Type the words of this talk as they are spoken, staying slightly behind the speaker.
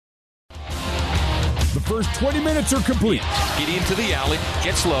first 20 minutes are complete. Gideon to the alley,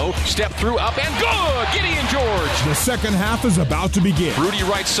 gets low, step through, up, and good! Gideon George! The second half is about to begin. Rudy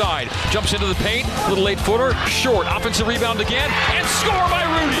right side, jumps into the paint, little 8-footer, short, offensive rebound again, and score by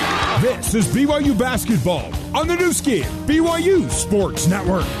Rudy! This is BYU basketball on the new skin, BYU Sports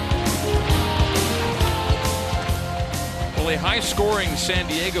Network. Well, a high-scoring San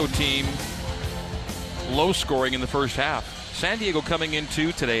Diego team, low-scoring in the first half. San Diego coming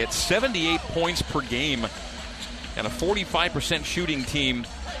into today at 78 points per game and a 45% shooting team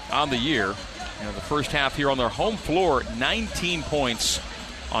on the year. And the first half here on their home floor, 19 points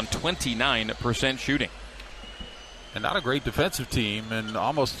on 29% shooting. And not a great defensive team, and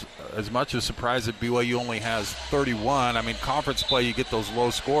almost as much as surprised that BYU only has 31. I mean, conference play, you get those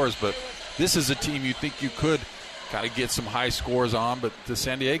low scores, but this is a team you think you could kind of get some high scores on, but the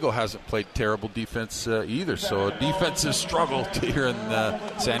San Diego hasn't played terrible defense either, so a defensive struggle here in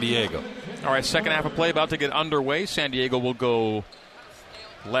San Diego. All right, second half of play about to get underway. San Diego will go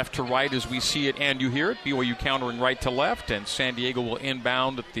left to right as we see it and you hear it. BYU countering right to left, and San Diego will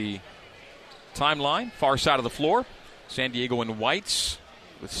inbound at the timeline, far side of the floor. San Diego in whites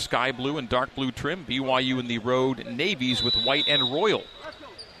with sky blue and dark blue trim. BYU in the road navies with white and royal.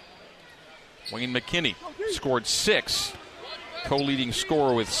 Wayne McKinney scored 6. Co-leading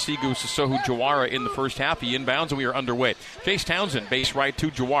scorer with Sigu Sissoko Jawara in the first half. He inbounds and we are underway. Chase Townsend, base right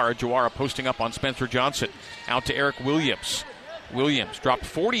to Jawara. Jawara posting up on Spencer Johnson. Out to Eric Williams. Williams dropped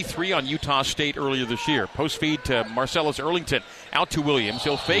 43 on Utah State earlier this year. Post feed to Marcellus Earlington. Out to Williams.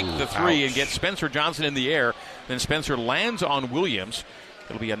 He'll fake the three and get Spencer Johnson in the air. Then Spencer lands on Williams.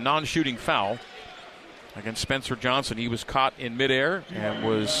 It'll be a non-shooting foul against Spencer Johnson. He was caught in midair and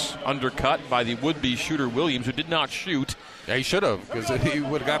was undercut by the would-be shooter Williams, who did not shoot. Yeah, he should have, because he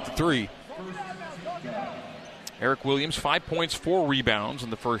would have got the three. Eric Williams, 5 points, 4 rebounds in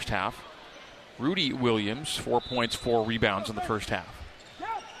the first half. Rudy Williams, 4 points, 4 rebounds in the first half.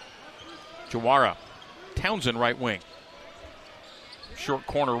 Jawara. Townsend, right wing. Short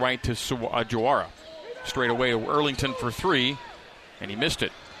corner right to Jawara. Straight away to Earlington for 3, and he missed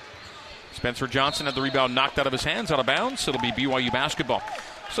it. Spencer Johnson had the rebound knocked out of his hands, out of bounds. It'll be BYU basketball.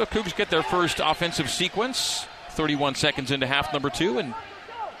 So Cougs get their first offensive sequence. 31 seconds into half number 2, and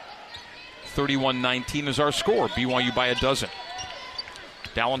 31-19 is our score. BYU by a dozen.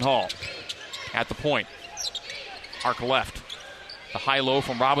 Dallin Hall at the point. Arc left. The high-low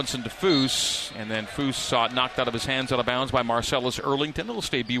from Robinson to Foose, and then Foose saw it knocked out of his hands, out of bounds by Marcellus Earlington. It'll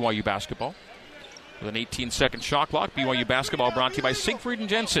stay BYU basketball. With an 18-second shot clock, BYU basketball brought to you by Siegfried and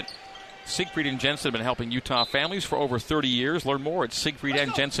Jensen. Siegfried and Jensen have been helping Utah families for over 30 years. Learn more at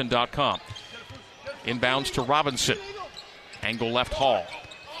siegfriedandjensen.com. Inbounds to Robinson. Angle left Hall.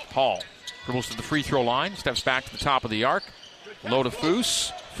 Hall dribbles to the free throw line. Steps back to the top of the arc. Low to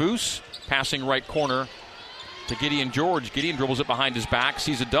Foose. Foose passing right corner to Gideon George. Gideon dribbles it behind his back.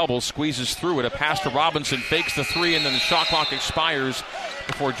 Sees a double. Squeezes through it. A pass to Robinson. Fakes the 3, and then the shot clock expires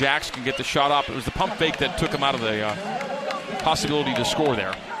before Jax can get the shot up. It was the pump fake that took him out of the possibility to score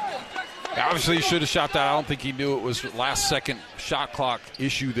there. Obviously, he should have shot that. I don't think he knew it was last-second shot clock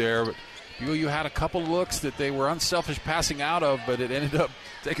issue there. But BYU had a couple looks that they were unselfish passing out of, but it ended up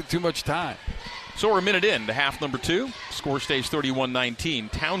taking too much time. So we're a minute in to half number 2. Score stays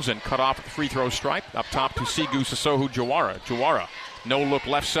 31-19. Townsend cut off at the free throw stripe. Up top to Sigu Sissoko Jawara. Jawara, no look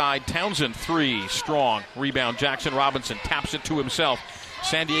left side. Townsend, 3, strong. Rebound, Jackson Robinson taps it to himself.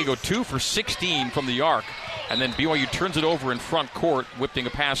 San Diego 2 for 16 from the arc. And then BYU turns it over in front court, whipping a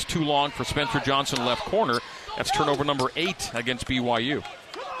pass too long for Spencer Johnson left corner. That's turnover number 8 against BYU.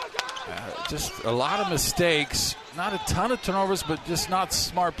 Just a lot of mistakes. Not a ton of turnovers, but just not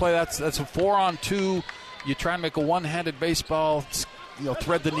smart play. That's a 4-on-2. You try and make a one-handed baseball,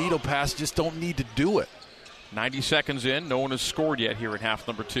 thread the needle pass. Just don't need to do it. 90 seconds in. No one has scored yet here in half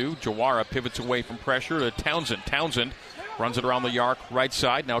number 2. Jawara pivots away from pressure to Townsend. Townsend runs it around the arc, right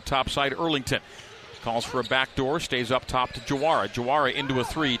side. Now top side, Earlington. Calls for a backdoor, stays up top to Jawara. Jawara into a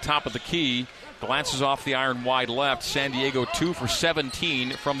 3, top of the key. Glances off the iron wide left. San Diego 2 for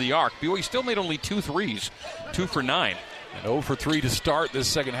 17 from the arc. BYU still made only 2 threes, 2 for 9. And 0 for 3 to start this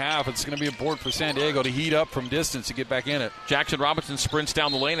second half. It's going to be important for San Diego to heat up from distance to get back in it. Jackson Robinson sprints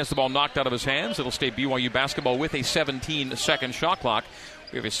down the lane as the ball knocked out of his hands. It'll stay BYU basketball with a 17-second shot clock.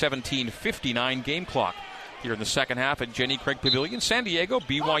 We have a 17:59 game clock here in the second half at Jenny Craig Pavilion. San Diego,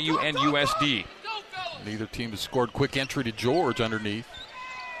 BYU, and USD. Neither team has scored. Quick entry to George underneath.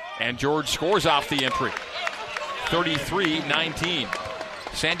 And George scores off the entry. 33-19.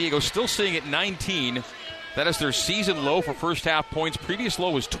 San Diego still sitting at 19. That is their season low for first half points. Previous low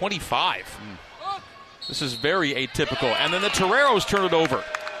was 25. This is very atypical. And then the Toreros turn it over.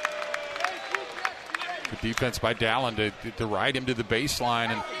 Good defense by Dallin to ride him to the baseline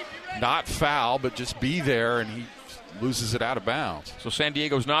and not foul, but just be there, and he loses it out of bounds. So San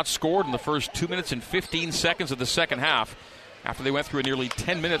Diego's not scored in the first 2 minutes and 15 seconds of the second half after they went through a nearly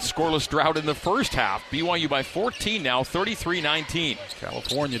 10-minute scoreless drought in the first half. BYU by 14 now, 33-19.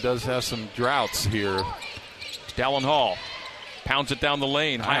 California does have some droughts here. Dallin Hall pounds it down the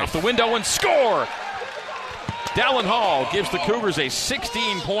lane, high off the window, and score! Dallin Hall gives the Cougars a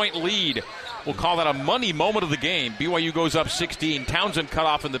 16-point lead. We'll call that a money moment of the game. BYU goes up 16. Townsend cut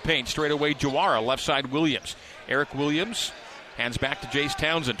off in the paint. Straight away, Jawara, left side Williams. Eric Williams hands back to Jace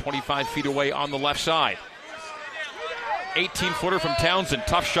Townsend, 25 feet away on the left side. 18-footer from Townsend.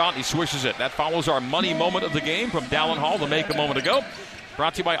 Tough shot, he swishes it. That follows our money moment of the game from Dallin Hall to make a moment ago.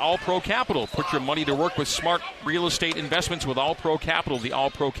 Brought to you by All Pro Capital. Put your money to work with smart real estate investments with All Pro Capital. The All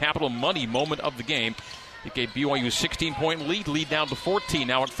Pro Capital money moment of the game. It gave BYU a 16-point lead down to 14,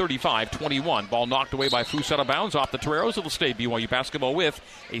 now at 35-21. Ball knocked away by Foose out of bounds off the Toreros. It'll stay BYU basketball with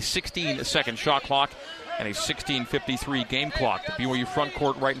a 16-second shot clock and a 16:53 game clock. The BYU front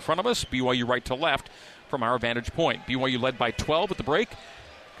court right in front of us, BYU right to left from our vantage point. BYU led by 12 at the break.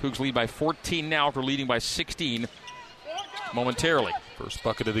 Cougs lead by 14 now after leading by 16 momentarily. First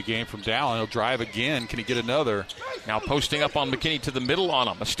bucket of the game from Dallin. He'll drive again. Can he get another? Now posting up on McKinney to the middle on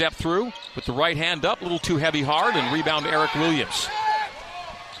him. A step through with the right hand up, a little too heavy hard, and rebound Eric Williams.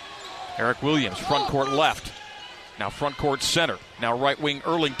 Eric Williams, front court left. Now front court center. Now right wing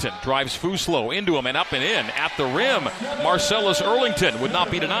Earlington drives Fuslo into him and up and in. At the rim, Marcellus Earlington would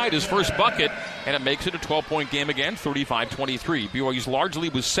not be denied his first bucket, and it makes it a 12-point game again, 35-23. BYU's large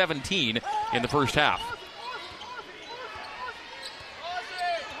lead was 17 in the first half.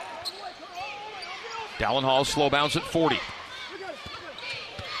 Dallin Hall slow bounce at 40.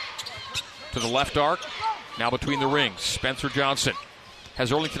 To the left arc. Now between the rings. Spencer Johnson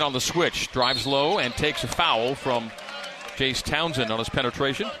has Earlington on the switch. Drives low and takes a foul from Jace Townsend on his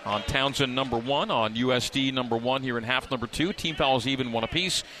penetration. On Townsend number 1. On USD number 1 here in half number 2. Team fouls even, one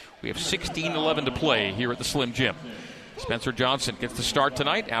apiece. We have 16-11 to play here at the Slim Gym. Spencer Johnson gets the start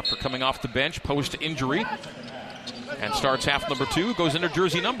tonight after coming off the bench post-injury. And starts half number 2, goes into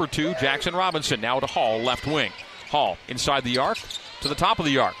jersey number 2, Jackson Robinson. Now to Hall, left wing. Hall inside the arc, to the top of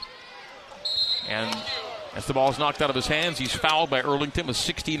the arc. And as the ball is knocked out of his hands, he's fouled by Earlington with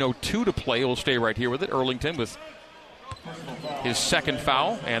 16:02 to play. We'll stay right here with it. Earlington with his second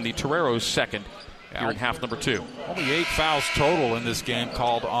foul, and the Toreros' second here in half number 2. Only 8 fouls total in this game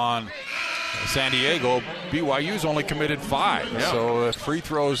called on San Diego. BYU's only committed 5, so free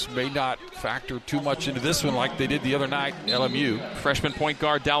throws may not factor too much into this one like they did the other night, LMU. Freshman point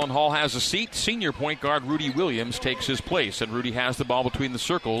guard Dallin Hall has a seat. Senior point guard Rudy Williams takes his place, and Rudy has the ball between the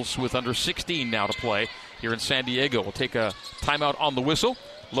circles with under 16 now to play here in San Diego. We'll take a timeout on the whistle.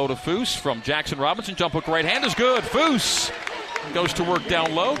 Low to Foose from Jackson Robinson. Jump hook right hand is good. Foose goes to work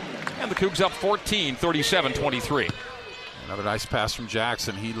down low, and the Cougs up 14, 37-23. Another nice pass from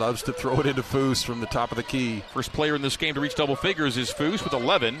Jackson. He loves to throw it into Foose from the top of the key. First player in this game to reach double figures is Foose with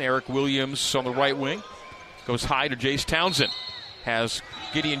 11. Eric Williams on the right wing. Goes high to Jace Townsend. Has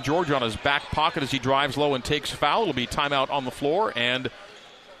Gideon George on his back pocket as he drives low and takes foul. It'll be timeout on the floor, and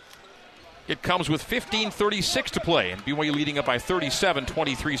it comes with 15:36 to play, and BYU leading up by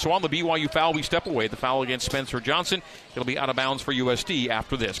 37-23. So on the BYU foul, we step away. The foul against Spencer Johnson. It'll be out of bounds for USD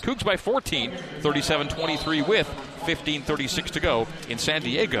after this. Cougs by 14, 37-23 with 15:36 to go in San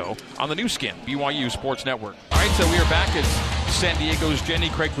Diego on the new skin, BYU Sports Network. All right, so we are back at San Diego's Jenny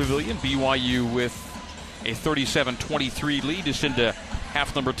Craig Pavilion. BYU with a 37-23 lead just into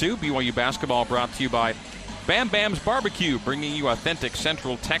half number 2. BYU basketball brought to you by Bam Bam's Barbecue, bringing you authentic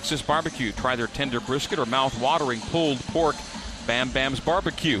Central Texas barbecue. Try their tender brisket or mouth-watering pulled pork. Bam Bam's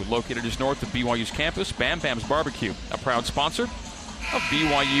Barbecue, located just north of BYU's campus. Bam Bam's Barbecue, a proud sponsor of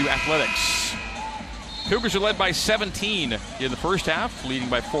BYU Athletics. Cougars are led by 17 in the first half, leading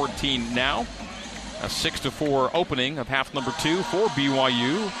by 14 now. A 6-4 opening of half number 2 for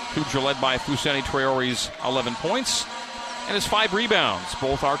BYU. Cougs are led by Fousseyni Traore's 11 points and his 5 rebounds.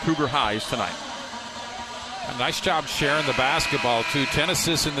 Both are Cougar highs tonight. A nice job sharing the basketball, too. 10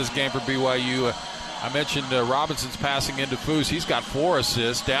 assists in this game for BYU. I mentioned Robinson's passing into Foose. He's got 4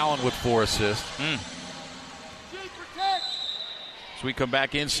 assists. Dallin with 4 assists. So we come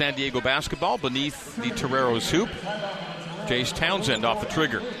back in San Diego basketball beneath the Toreros hoop. Jace Townsend off the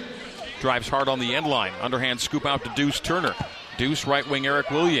trigger. Drives hard on the end line. Underhand scoop out to Deuce Turner. Deuce, right wing Eric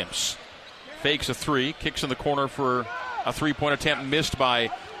Williams. Fakes a 3. Kicks in the corner for a 3-point attempt missed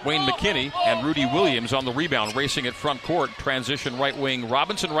by Wayne McKinney, and Rudy Williams on the rebound, racing at front court. Transition right wing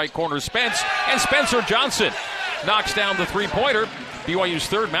Robinson, right corner Spence, and Spencer Johnson knocks down the 3-pointer BYU's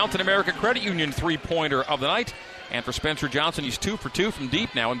third Mountain America Credit Union three-pointer of the night. And for Spencer Johnson, he's 2 for 2 from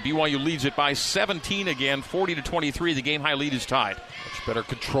deep now, and BYU leads it by 17 again, 40-23. The game high lead is tied. Much better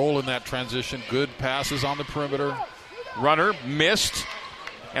control in that transition. Good passes on the perimeter. Runner missed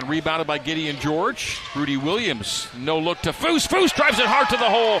and rebounded by Gideon George. Rudy Williams, no look to Foose. Foose drives it hard to the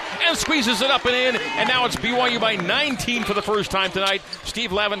hole and squeezes it up and in. And now it's BYU by 19 for the first time tonight.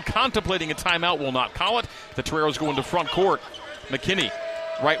 Steve Lavin contemplating a timeout, will not call it. The Toreros go into front court. McKinney.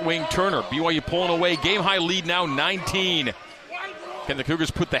 Right wing Turner. BYU pulling away. Game high lead now 19. Can the Cougars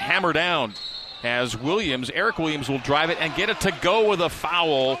put the hammer down? As Eric Williams will drive it and get it to go with a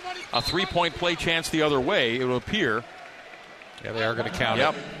foul. A 3-point play chance the other way, it will appear. Yeah, they are going to count it.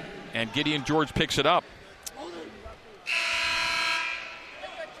 Yep. And Gideon George picks it up.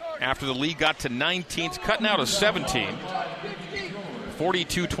 After the lead got to 19, it's cutting out of 17.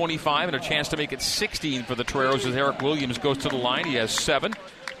 42-25 and a chance to make it 16 for the Toreros as Eric Williams goes to the line. He has 7,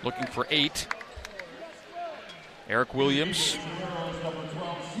 looking for 8. Eric Williams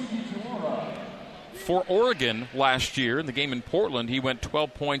for Oregon last year in the game in Portland. He went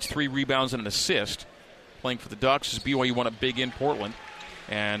 12 points, 3 rebounds, and an assist. Playing for the Ducks as BYU won it big in Portland.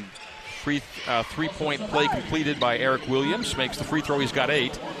 And three-point play completed by Eric Williams. Makes the free throw. He's got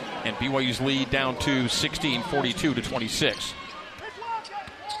 8. And BYU's lead down to 16, 42-26.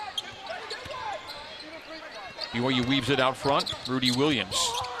 BYU weaves it out front. Rudy Williams.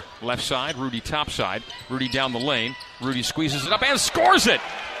 Left side, Rudy top side. Rudy down the lane. Rudy squeezes it up and scores it!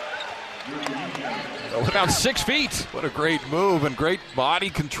 About 6 feet. What a great move and great body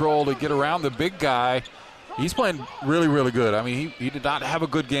control to get around the big guy. He's playing really, really good. I mean, he did not have a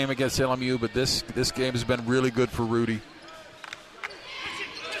good game against LMU, but this game has been really good for Rudy.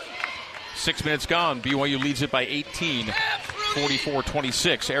 6 minutes gone. BYU leads it by 18.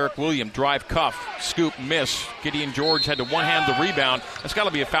 44-26. Eric Williams, drive, cuff, scoop, miss. Gideon George had to one-hand the rebound. That's got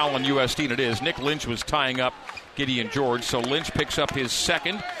to be a foul on USD, and it is. Nick Lynch was tying up Gideon George, so Lynch picks up his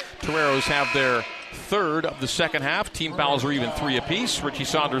second. Toreros have their third of the second half. Team fouls are even 3 apiece. Richie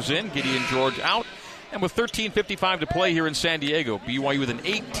Saunders in, Gideon George out. And with 13:55 to play here in San Diego, BYU with an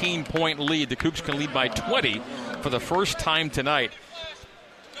 18-point lead. The Cougs can lead by 20 for the first time tonight.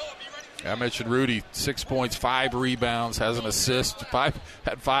 I mentioned Rudy, 6 points, 5 rebounds, has an assist. Had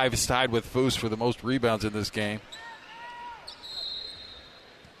 5, is tied with Foose for the most rebounds in this game.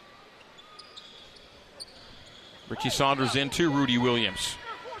 Richie Saunders into Rudy Williams.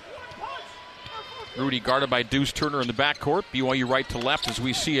 Rudy guarded by Deuce Turner in the backcourt. BYU right to left as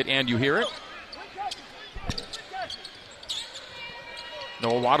we see it and you hear it.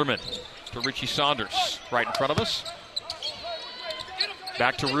 Noah Waterman to Richie Saunders right in front of us.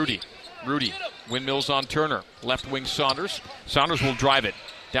 Back to Rudy. Rudy, windmills on Turner. Left wing Saunders. Saunders will drive it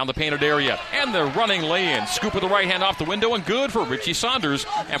down the painted area. And the running lay-in. Scoop with the right hand off the window and good for Richie Saunders.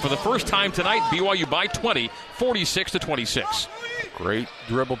 And for the first time tonight, BYU by 20, 46-26. Great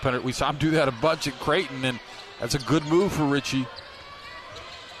dribble penalty. We saw him do that a bunch at Creighton, and that's a good move for Richie.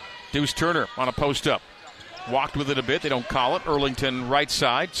 Deuce Turner on a post-up. Walked with it a bit. They don't call it. Earlington right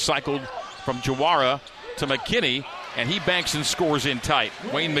side. Cycled from Jawara to McKinney. And he banks and scores in tight.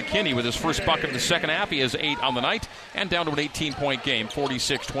 Wayne McKinney with his first bucket in the second half. He has 8 on the night and down to an 18-point game,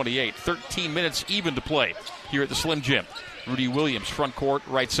 46-28. 13 minutes even to play here at the Slim Gym. Rudy Williams, front court,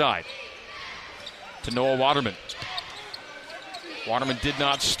 right side. To Noah Waterman. Waterman did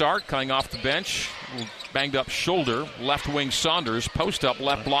not start, coming off the bench. Banged up shoulder. Left wing Saunders. Post up,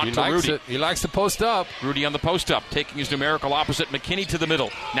 left block to Rudy. He likes to post up. Rudy on the post up, taking his numerical opposite. McKinney to the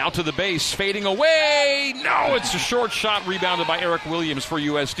middle. Now to the base, fading away. No, it's a short shot rebounded by Eric Williams for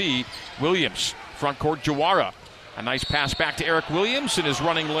USD. Williams, front court Jawara. A nice pass back to Eric Williams, and his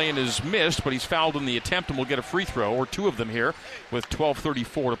running lane is missed, but he's fouled in the attempt and will get a free throw, or 2 of them here, with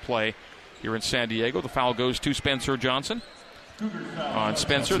 12:34 to play here in San Diego. The foul goes to Spencer Johnson. On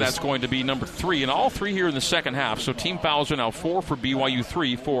Spencer, that's going to be number 3, and all 3 here in the second half. So team fouls are now 4 for BYU,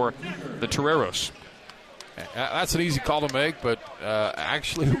 3 for the Toreros. That's an easy call to make, but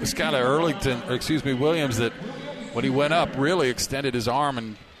actually it was kind of Williams that when he went up really extended his arm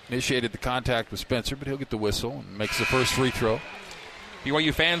and initiated the contact with Spencer, but he'll get the whistle and makes the first free throw.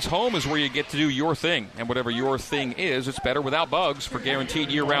 BYU fans, home is where you get to do your thing. And whatever your thing is, it's better without bugs. For guaranteed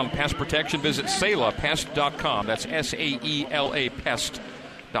year-round pest protection, visit SaelaPest.com. That's SAELA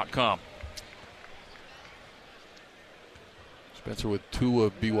Pest.com. Spencer with 2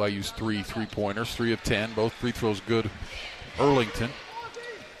 of BYU's 3 three-pointers, 3 of 10. Both free throws good.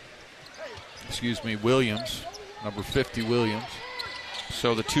 Williams, number 50 Williams.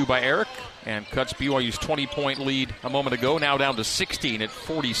 So the 2 by Eric, and cuts BYU's 20-point lead a moment ago, now down to 16 at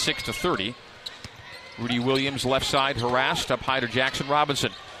 46-30. Rudy Williams, left side, harassed. Up high to Jackson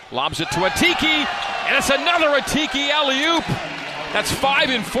Robinson. Lobs it to Atiki, and it's another Atiki alley-oop. That's 5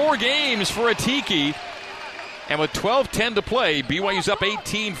 in 4 games for Atiki. And with 12:10 to play, BYU's up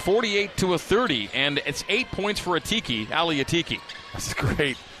 18, 48-30, and it's 8 points for Atiki, Ali Atiki. That's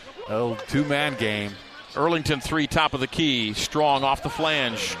great. Oh, two-man game. Earlington 3, top of the key, strong off the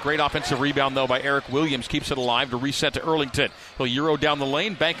flange. Great offensive rebound, though, by Eric Williams. Keeps it alive to reset to Earlington. He'll Euro down the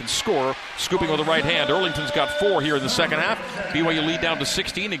lane, bank and score, scooping with the right hand. Earlington's got 4 here in the second half. BYU lead down to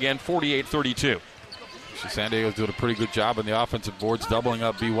 16 again, 48-32. San Diego's doing a pretty good job on the offensive boards, doubling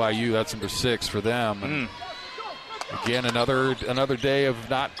up BYU. That's number 6 for them. Again, another day of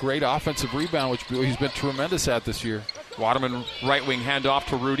not great offensive rebound, which BYU's been tremendous at this year. Waterman right wing handoff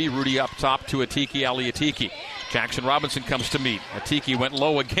to Rudy. Rudy up top to Atiki, Ali Atiki. Jackson Robinson comes to meet. Atiki went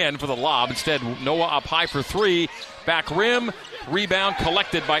low again for the lob. Instead, Noah up high for 3. Back rim. Rebound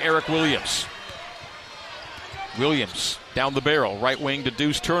collected by Eric Williams. Williams down the barrel. Right wing to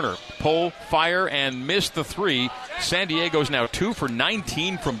Deuce Turner. Pull, fire, and missed the 3. San Diego's now 2 for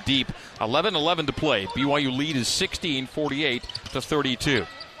 19 from deep. 11-11 to play. BYU lead is 16, 48-32.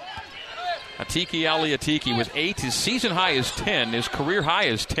 Atiki, Ali Atiki with 8. His season high is 10. His career high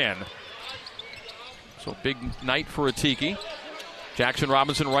is 10. So big night for Atiki. Jackson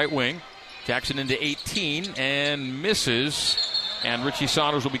Robinson right wing. Jackson into 18 and misses. And Richie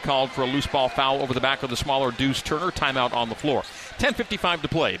Saunders will be called for a loose ball foul over the back of the smaller Deuce Turner. Timeout on the floor. 10:55 to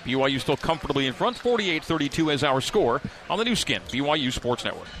play. BYU still comfortably in front. 48-32 as our score on the new skin, BYU Sports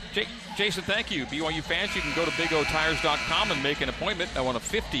Network. Jason, thank you. BYU fans, you can go to BigOTires.com and make an appointment at one of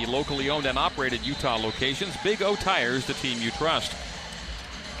 50 locally owned and operated Utah locations. Big O Tires, the team you trust.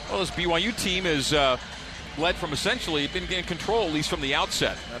 Well, this BYU team is led from essentially been in control, at least from the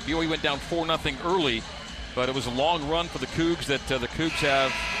outset. BYU went down 4-0 early, but it was a long run for the Cougs that the Cougs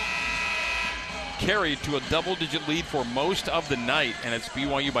have carried to a double-digit lead for most of the night, and it's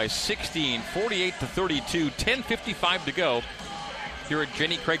BYU by 16, 48-32, 10:55 to go here at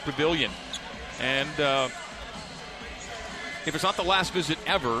Jenny Craig Pavilion. And if it's not the last visit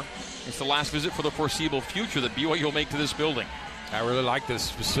ever, it's the last visit for the foreseeable future that BYU will make to this building. I really like this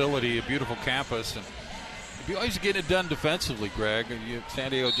facility, a beautiful campus, and BYU's getting it done defensively, Greg. San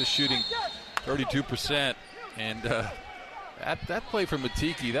Diego just shooting 32%, and that play from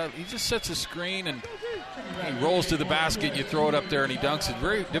Atiki, he just sets a screen and he rolls to the basket, you throw it up there and he dunks it.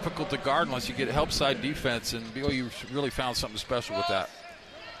 Very difficult to guard unless you get help side defense, and BYU really found something special with that.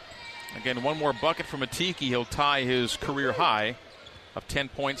 Again, one more bucket from Atiki. He'll tie his career high of 10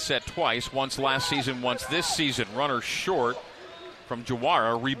 points set twice, once last season, once this season. Runner short from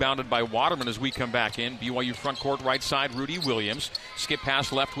Jawara, rebounded by Waterman as we come back in. BYU front court right side, Rudy Williams. Skip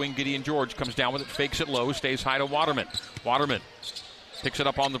pass left wing, Gideon George comes down with it, fakes it low, stays high to Waterman. Waterman picks it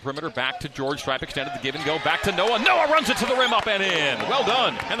up on the perimeter, back to George, stripe extended, the give and go, back to Noah. Noah runs it to the rim, up and in. Well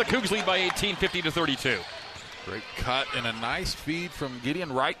done. And the Cougs lead by 18, 50-32. Great cut and a nice feed from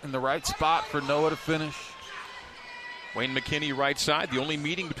Gideon, right in the right spot for Noah to finish. Wayne McKinney right side. The only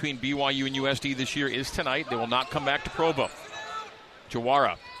meeting between BYU and USD this year is tonight. They will not come back to Provo.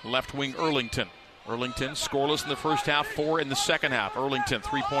 Jawara, left wing Earlington. Earlington scoreless in the first half, 4 in the second half. Earlington,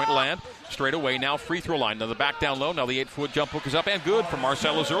 three-point land, straight away, now free throw line. Now the back down low, now the 8-foot jump hook is up and good from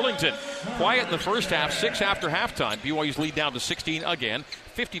Marcellus Earlington. Quiet in the first half, 6 after halftime. BYU's lead down to 16 again,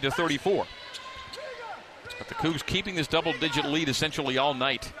 50-34. But the Cougs keeping this double-digit lead essentially all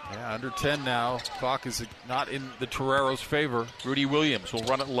night. Yeah, under 10 now. Clock is not in the Torero's favor. Rudy Williams will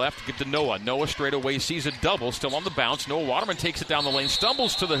run it left, give to Noah. Noah straight away sees a double, still on the bounce. Noah Waterman takes it down the lane,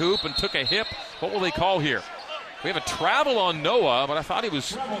 stumbles to the hoop and took a hip. What will they call here? We have a travel on Noah, but I thought he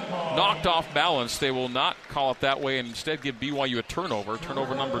was knocked off balance. They will not call it that way and instead give BYU a turnover.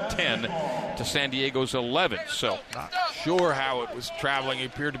 Turnover number 10 to San Diego's 11. So not sure how it was traveling. He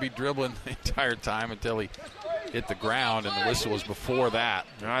appeared to be dribbling the entire time until he hit the ground, and the whistle was before that.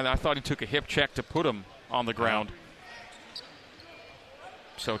 I thought he took a hip check to put him on the ground.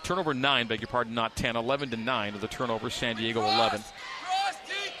 So turnover 9, beg your pardon, not 10. 11-9 of the turnover, San Diego 11.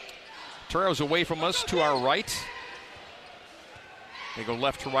 Torero's away from us to our right. They go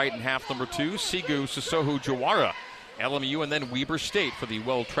left to right in half number 2. Sigu Sissoko Jawara, LMU, and then Weber State for the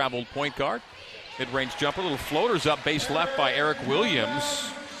well-traveled point guard. Mid-range jumper, little floaters up base left by Eric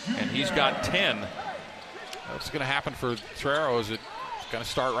Williams, and he's got 10. What's going to happen for Torero is it's going to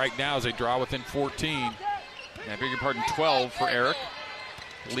start right now as they draw within 14. I beg your pardon, 12 for Eric.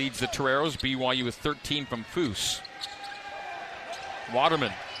 Leads the Toreros. BYU with 13 from Foose.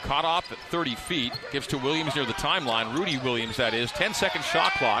 Waterman caught off at 30 feet. Gives to Williams near the timeline. Rudy Williams, that is. 10-second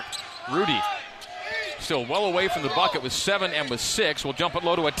shot clock. Rudy Still well away from the bucket with 7 and with 6. We'll jump it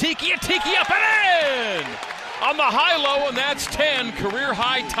low to Atiki. Atiki up and in! On the high-low, and that's 10.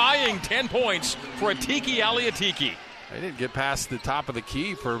 Career-high tying 10 points for Atiki Ali Atiki. They didn't get past the top of the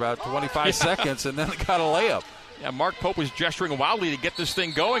key for about 25 seconds, and then they got a layup. Yeah, Mark Pope was gesturing wildly to get this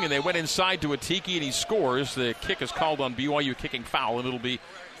thing going, and they went inside to Atiki, and he scores. The kick is called on BYU, kicking foul, and it'll be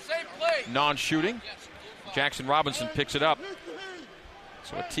non-shooting. Jackson Robinson picks it up.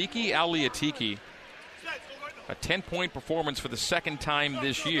 So Atiki Ali Atiki, a 10-point performance for the second time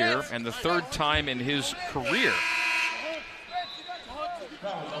this year, and the third time in his career.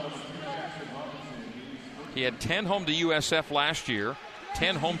 He had 10 home to USF last year,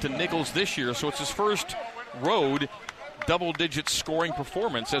 10 home to Nichols this year, so it's his first road double-digit scoring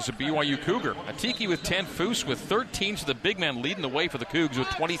performance as a BYU Cougar. Atiki with 10, Foose with 13, so the big man leading the way for the Cougs with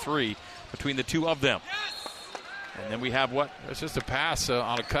 23 between the two of them. And then we have what? It's just a pass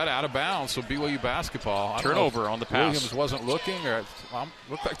on a cut out of bounds, so BYU basketball. Turnover on the pass. Williams wasn't looking, or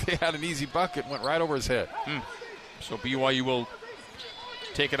looked like they had an easy bucket, went right over his head. So BYU will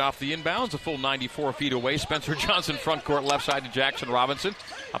take it off the inbounds, a full 94 feet away. Spencer Johnson front court left side to Jackson Robinson.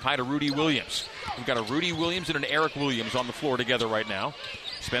 Up high to Rudy Williams. We've got a Rudy Williams and an Eric Williams on the floor together right now.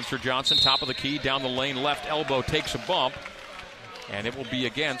 Spencer Johnson, top of the key, down the lane, left elbow, takes a bump. And it will be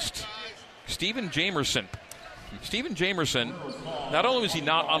against Stephen Jamerson. Stephen Jamerson, not only was he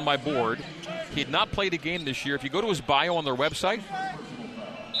not on my board, he had not played a game this year. If you go to his bio on their website,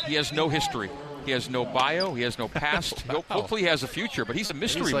 he has no history. He has no bio. He has no past. Wow. Hopefully he has a future, but he's a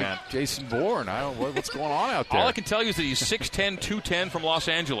mystery man. Like Jason Bourne. I don't know what's going on out there. All I can tell you is that he's 6'10", 210 from Los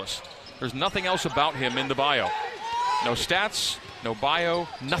Angeles. There's nothing else about him in the bio. No stats, no bio,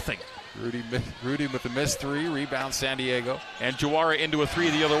 nothing. Rudy with the missed three, rebound San Diego. And Jawara into a three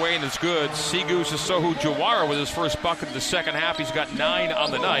the other way, and it's good. Sigu Sissoko Jawara with his first bucket of the second half. He's got 9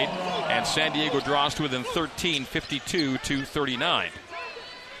 on the night, and San Diego draws to within 13, 52-39.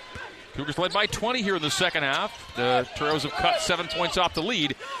 Cougars led by 20 here in the second half. The Toreros have cut 7 points off the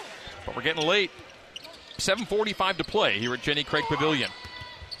lead, but we're getting late. 7:45 to play here at Jenny Craig Pavilion.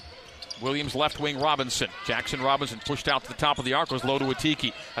 Williams left wing Robinson. Jackson Robinson pushed out to the top of the arc, goes low to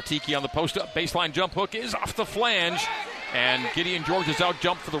Atiki. Atiki on the post-up, baseline jump hook is off the flange, and Gideon George is out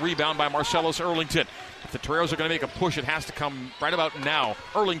jumped for the rebound by Marcellus Erlington. If the Toreros are going to make a push, it has to come right about now.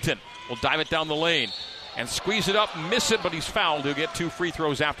 Erlington will dive it down the lane and squeeze it up, miss it, but he's fouled. He'll get 2 free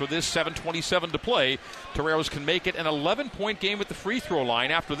throws after this. 7:27 to play. Toreros can make it an 11-point game with the free throw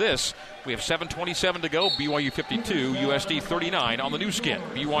line. After this, we have 7:27 to go. BYU 52, USD 39 on the new skin,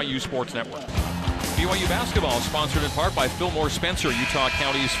 BYU Sports Network. BYU basketball is sponsored in part by Fillmore Spencer, Utah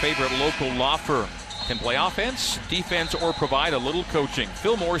County's favorite local law firm. Can play offense, defense, or provide a little coaching.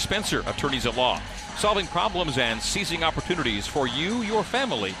 Fillmore Spencer, attorneys at law. Solving problems and seizing opportunities for you, your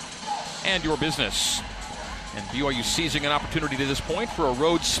family, and your business. And BYU seizing an opportunity to this point for a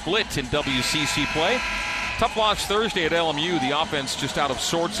road split in WCC play. Tough loss Thursday at LMU. The offense just out of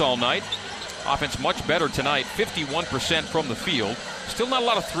sorts all night. Offense much better tonight, 51% from the field. Still not a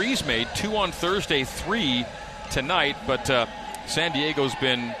lot of threes made. 2 on Thursday, 3 tonight. But San Diego's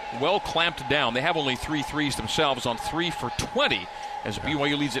been well clamped down. They have only 3 threes themselves on 3 for 20. As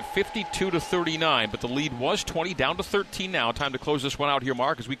BYU leads at 52-39, but the lead was 20, down to 13 now. Time to close this one out here,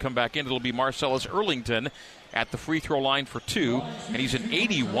 Mark. As we come back in, it'll be Marcellus Erlington at the free throw line for 2, and he's an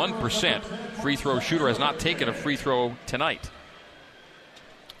 81% free throw shooter, has not taken a free throw tonight.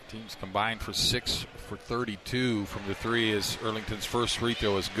 Teams combined for 6 for 32 from the 3 as Erlington's first free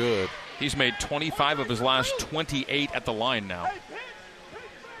throw is good. He's made 25 of his last 28 at the line now.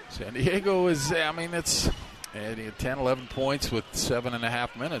 San Diego is, it's 10, 11 points with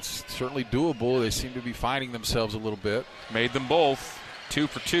 7.5 minutes. Certainly doable. They seem to be finding themselves a little bit. Made them both. 2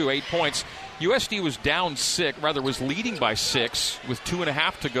 for 2, 8 points. USD was down 6, rather was leading by 6 with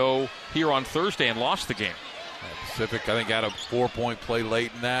 2.5 to go here on Thursday and lost the game. Pacific, I think, had a 4-point play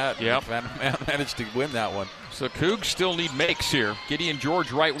late in that. Yep. Managed to win that one. So Cougs still need makes here. Gideon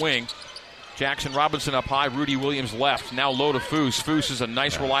George right wing. Jackson Robinson up high, Rudy Williams left. Now low to Foose. Foose is a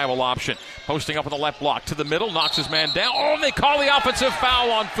nice, reliable option. Posting up on the left block. To the middle, knocks his man down. Oh, and they call the offensive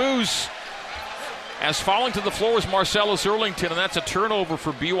foul on Foose. As falling to the floor is Marcellus Erlington, and that's a turnover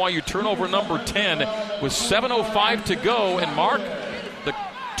for BYU. Turnover number 10 with 7:05 to go. And Mark, the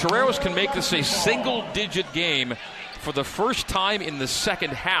Toreros can make this a single-digit game for the first time in the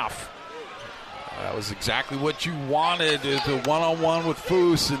second half. That was exactly what you wanted, is a one-on-one with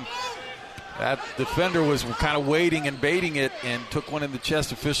Foose, and that defender was kind of waiting and baiting it and took one in the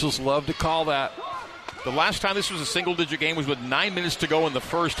chest. Officials love to call that. The last time this was a single-digit game was with 9 minutes to go in the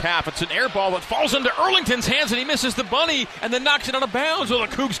first half. It's an air ball that falls into Erlington's hands, and he misses the bunny and then knocks it out of bounds. Well, the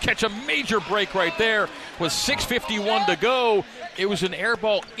Cougs catch a major break right there with 6:51 to go. It was an air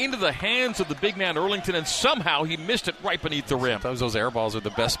ball into the hands of the big man Erlington, and somehow he missed it right beneath the rim. Sometimes those air balls are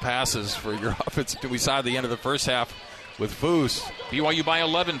the best passes for your offense. We saw at the end of the first half with Foose. BYU by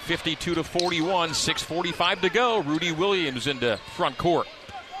 11, 52-41, 6:45 to go. Rudy Williams into front court.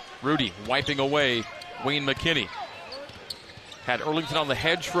 Rudy wiping away Wayne McKinney. Had Erlington on the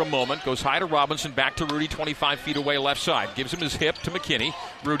hedge for a moment. Goes high to Robinson. Back to Rudy, 25 feet away left side. Gives him his hip to McKinney.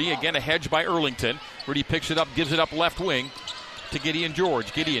 Rudy again a hedge by Erlington. Rudy picks it up, gives it up left wing to Gideon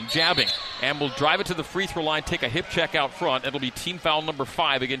George. Gideon jabbing and will drive it to the free throw line, take a hip check out front. It'll be team foul number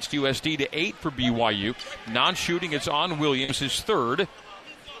 5 against USD to 8 for BYU. Non-shooting, it's on Williams, his third.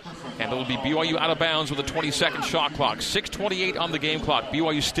 And it'll be BYU out of bounds with a 20-second shot clock. 6:28 on the game clock.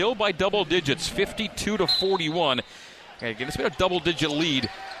 BYU still by double digits, 52-41. And again, it's been a double-digit lead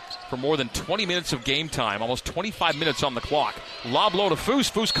for more than 20 minutes of game time, almost 25 minutes on the clock. Lob low to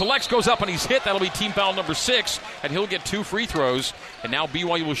Foose. Foose collects, goes up, and he's hit. That'll be team foul number 6, and he'll get 2 free throws. And now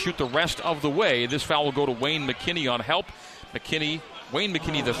BYU will shoot the rest of the way. This foul will go to Wayne McKinney on help. Wayne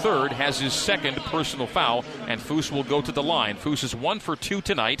McKinney III has his second personal foul, and Foose will go to the line. Foose is 1 for 2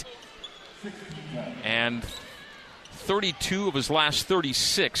 tonight, and 32 of his last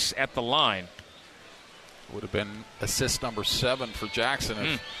 36 at the line. Would have been assist number 7 for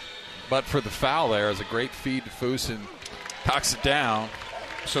Jackson. But for the foul there, is a great feed to Foose and knocks it down.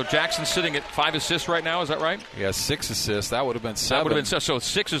 So Jackson's sitting at 5 assists right now, is that right? Yeah, 6 assists. That would have been 7. That would have been 7. So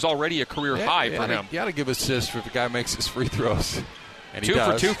 6 is already a career high for him. You got to give assists if the guy makes his free throws. And 2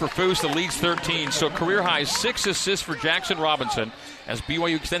 for 2 for Foose. The lead's 13. So career high 6 assists for Jackson Robinson as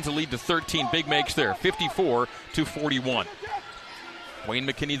BYU extends the lead to 13. Big makes there, 54-41. Wayne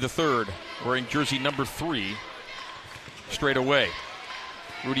McKinney III wearing jersey number 3 straight away.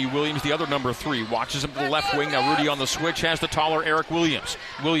 Rudy Williams, the other number 3, watches him to the left wing. Now Rudy on the switch has the taller Eric Williams.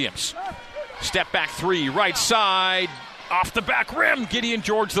 Williams, step back 3, right side, off the back rim. Gideon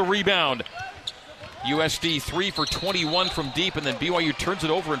George the rebound. USD 3 for 21 from deep, and then BYU turns it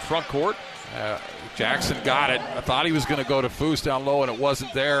over in front court. Jackson got it. I thought he was going to go to Foose down low, and it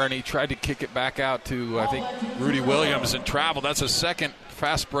wasn't there, and he tried to kick it back out to, I think, Rudy Williams and travel. That's a second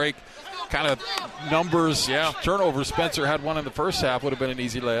fast break kind of numbers. Yeah. Turnover. Spencer had one in the first half. Would have been an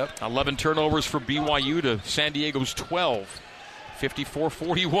easy layup. 11 turnovers for BYU to San Diego's 12.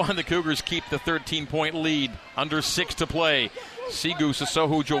 54-41. The Cougars keep the 13-point lead. Under 6 to play. Sigu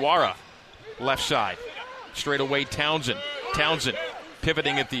Sissoko Jawara, left side. Straight away Townsend. Townsend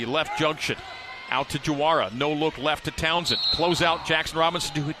pivoting at the left junction. Out to Jawara. No look left to Townsend. Close out Jackson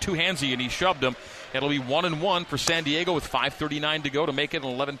Robinson two-handsy, and he shoved him. It'll be 1-1 for San Diego with 5:39 to go to make it an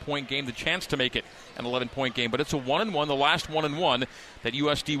 11-point game. The chance to make it an 11-point game. But it's a 1-1, the last 1-1 that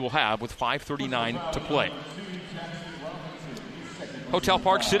USD will have with 5:39 to play. Hotel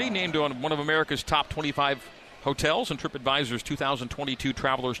Park City, named on one of America's top 25 hotels and TripAdvisor's 2022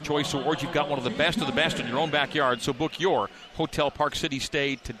 Traveler's Choice Awards. You've got one of the best in your own backyard, so book your Hotel Park City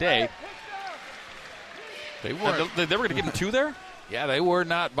stay today. They were going to give him 2 there? Yeah, they were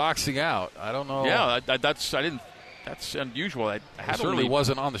not boxing out. I don't know. Yeah, that's unusual. I certainly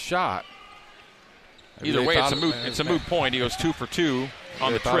wasn't on the shot. Either way, it's a moot point. He goes 2 for 2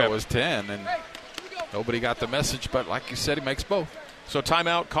 on the trip. It was 10, and nobody got the message. But like you said, he makes both. So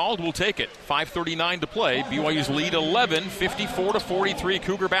timeout called. We'll take it. 5:39 to play. BYU's lead 11, 54-43.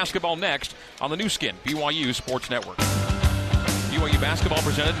 Cougar basketball next on the new skin, BYU Sports Network. BYU basketball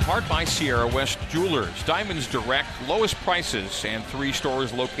presented in part by Sierra West Jewelers. Diamonds Direct, lowest prices, and 3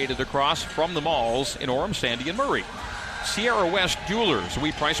 stores located across from the malls in Orem, Sandy, and Murray. Sierra West Jewelers,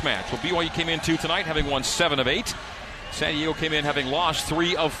 we price match. Well, BYU came in 2 tonight, having won 7 of 8. San Diego came in having lost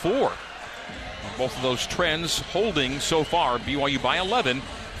 3 of 4. Both of those trends holding so far. BYU by 11,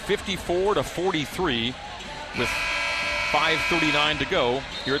 54-43, with 5:39 to go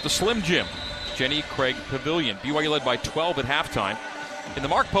here at the Slim Jim, Jenny Craig Pavilion. BYU led by 12 at halftime. In the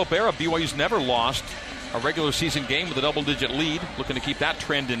Mark Pope era, BYU's never lost a regular season game with a double-digit lead. Looking to keep that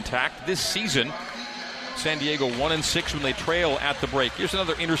trend intact. This season, San Diego 1-6 when they trail at the break. Here's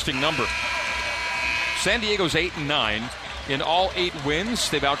another interesting number. San Diego's 8-9. In all 8 wins,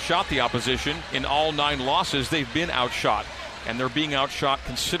 they've outshot the opposition. In all 9 losses, they've been outshot. And they're being outshot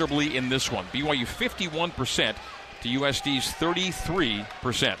considerably in this one. BYU 51% to USD's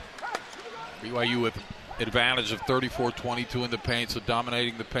 33%. BYU with advantage of 34-22 in the paint, so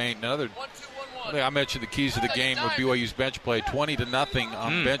dominating the paint. Another I mentioned the keys of the game with BYU's bench play, 20-0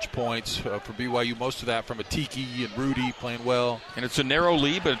 on bench points for BYU. Most of that from Atiki and Rudy playing well. And it's a narrow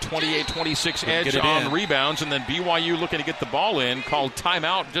lead, but a 28-26 edge on rebounds. And then BYU looking to get the ball in, called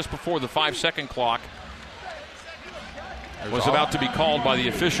timeout just before the 5-second clock was about to be called by the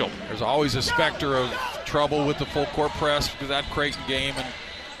official. There's always a specter of trouble with the full court press because that Creighton game, and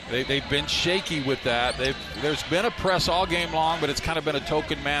they've been shaky with that. There's been a press all game long, but it's kind of been a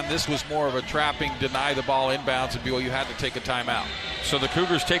token man. This was more of a trapping, deny the ball inbounds, and BYU had to take a timeout. So the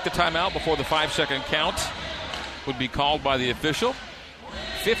Cougars take the timeout before the 5-second count would be called by the official.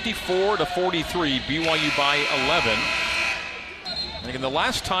 54-43, BYU by 11. And the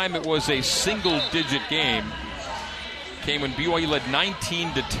last time it was a single-digit game came when BYU led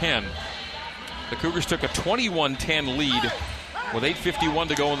 19-10. The Cougars took a 21-10 lead with 8:51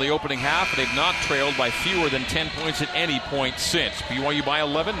 to go in the opening half, and they've not trailed by fewer than 10 points at any point since. BYU by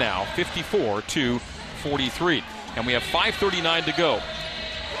 11 now, 54-43. And we have 5:39 to go.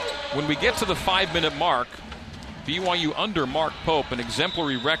 When we get to the 5-minute mark, BYU under Mark Pope, an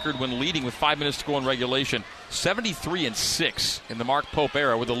exemplary record when leading with 5 minutes to go in regulation. 73-6 in the Mark Pope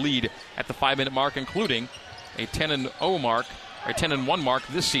era with a lead at the 5-minute mark, including a 10-0 mark, or 10-1 mark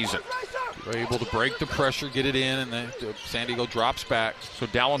this season. We're able to break the pressure, get it in, and then San Diego drops back. So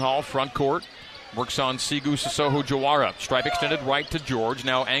Dallin Hall, front court, works on Sigu Sissoko Jawara. Stripe extended right to George.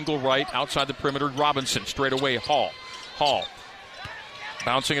 Now angle right outside the perimeter. Robinson straight away. Hall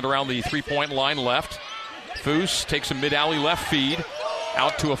bouncing it around the three-point line left. Foose takes a mid-alley left feed.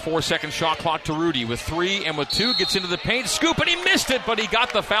 Out to a 4-second shot clock to Rudy with 3 and with 2. Gets into the paint. Scoop, and he missed it, but he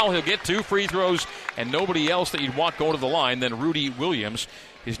got the foul. He'll get 2 free throws and nobody else that you'd want going to the line. Then Rudy Williams,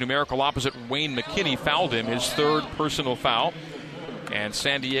 his numerical opposite Wayne McKinney, fouled him, his 3rd personal foul. And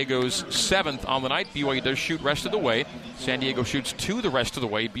San Diego's 7th on the night. BYU does shoot rest of the way. San Diego shoots 2 the rest of the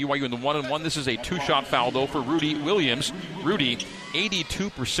way. BYU in the 1-1. This is a 2-shot foul, though, for Rudy Williams. Rudy,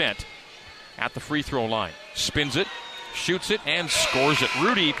 82% at the free throw line. Spins it, shoots it, and scores it.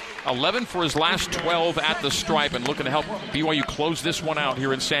 Rudy, 11 for his last 12 at the stripe, and looking to help BYU close this one out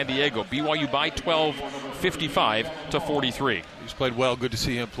here in San Diego. BYU by 12, 55-43. He's played well. Good to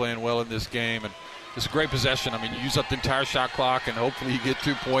see him playing well in this game. And it's a great possession. I mean, you use up the entire shot clock, and hopefully you get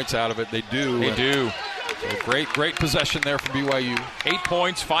 2 points out of it. They do. They do. So great possession there for BYU. 8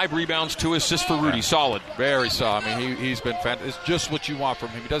 points, 5 rebounds, 2 assists for Rudy. Solid. Very solid. I mean, he's been fantastic. It's just what you want from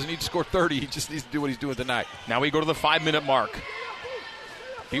him. He doesn't need to score 30. He just needs to do what he's doing tonight. Now we go to the 5-minute mark.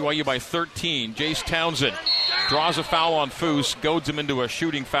 BYU by 13. Jace Townsend draws a foul on Foose, goads him into a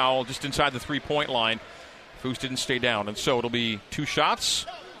shooting foul just inside the 3-point line. Foose didn't stay down, and so it'll be 2 shots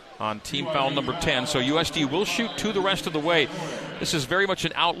on team foul number 10. So USD will shoot 2 the rest of the way. This is very much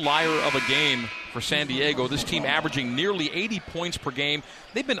an outlier of a game for San Diego. This team averaging nearly 80 points per game.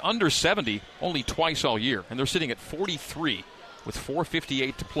 They've been under 70 only twice all year, and they're sitting at 43 with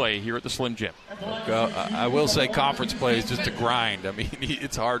 4:58 to play here at the Slim Jim. I will say conference play is just a grind. I mean,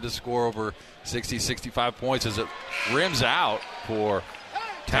 it's hard to score over 60, 65 points as it rims out for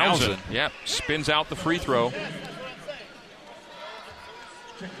Townsend. Yep, spins out the free throw.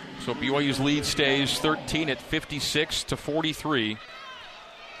 So BYU's lead stays 13 at 56-43.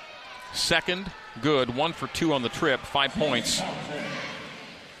 Second, good. 1 for 2 on the trip. 5 points.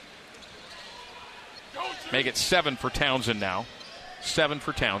 Make it 7 for Townsend now. 7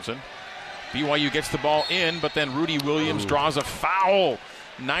 for Townsend. BYU gets the ball in, but then Rudy Williams draws a foul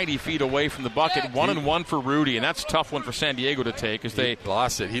 90 feet away from the bucket. 1-1 for Rudy, and that's a tough one for San Diego to take. He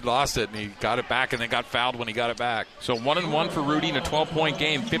lost it, and he got it back and then got fouled when he got it back. So 1-1 for Rudy in a 12-point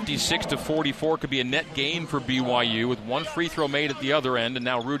game. 56-44 could be a net gain for BYU with 1 free throw made at the other end, and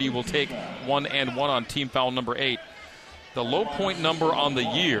now Rudy will take 1-1 on team foul number 8. The low point number on the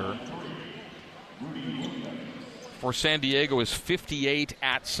year for San Diego is 58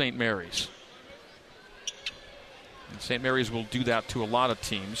 at St. Mary's. And St. Mary's will do that to a lot of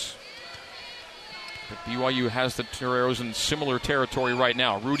teams. But BYU has the Toreros in similar territory right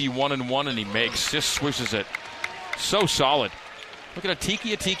now. Rudy 1-1, and he makes, just swishes it. So solid. Look at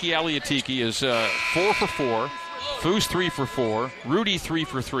Atiki Atiki is 4 for 4. Foose 3 for 4. Rudy 3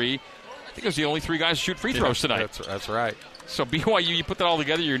 for 3. I think those are the only 3 guys who shoot free throws tonight. That's right. So BYU, you put that all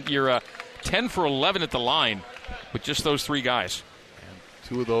together, you're 10 for 11 at the line with just those 3 guys. And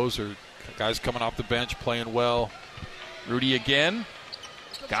 2 of those are guys coming off the bench playing well. Rudy again.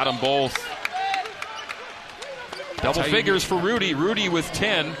 Got them both. Double figures for Rudy. Rudy with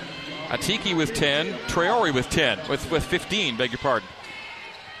 10. Atiki with 10. Traore with 10. With 15, beg your pardon.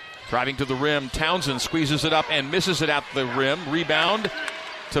 Driving to the rim. Townsend squeezes it up and misses it at the rim. Rebound.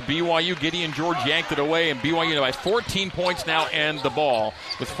 to BYU. Gideon George yanked it away, and BYU by 14 points now and the ball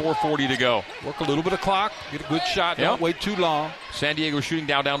with 4:40 to go. Work a little bit of clock, get a good shot, don't wait too long. San Diego shooting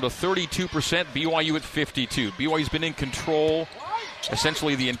down to 32%, BYU at 52. BYU's been in control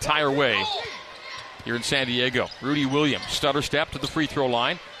essentially the entire way here in San Diego. Rudy Williams, stutter step to the free throw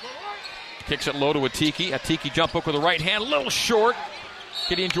line. Kicks it low to Atiki. Atiki jump hook with the right hand, a little short.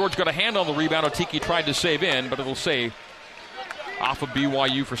 Gideon George got a hand on the rebound. Atiki tried to save in, but it'll save off of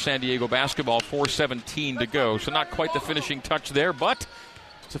BYU for San Diego basketball. 4:17 to go. So not quite the finishing touch there, but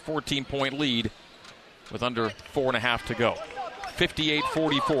it's a 14-point lead with under 4.5 to go.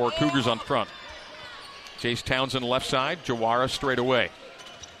 58-44, Cougars on front. Chase Townsend left side, Jawara straight away.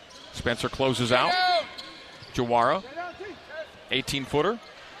 Spencer closes out. Jawara, 18-footer.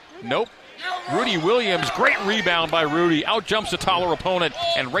 Nope. Rudy Williams, great rebound by Rudy. Out jumps a taller opponent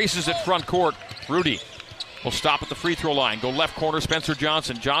and races it front court. Rudy will stop at the free throw line. Go left corner, Spencer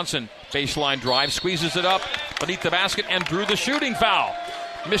Johnson. Johnson, baseline drive, squeezes it up beneath the basket and drew the shooting foul.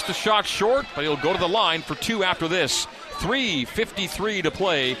 Missed the shot short, but he'll go to the line for 2 after this. 3:53 to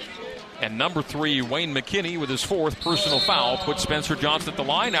play. And number 3, Wayne McKinney, with his 4th personal foul, puts Spencer Johnson at the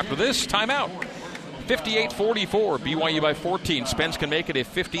line after this timeout. 58-44, BYU by 14. Spence can make it a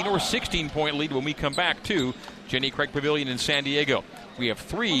 15 or 16-point lead when we come back to Jenny Craig Pavilion in San Diego. We have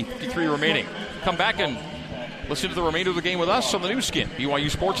 3:53 remaining. Come back and listen to the remainder of the game with us on the new skin, BYU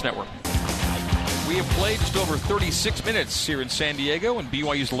Sports Network. We have played just over 36 minutes here in San Diego, and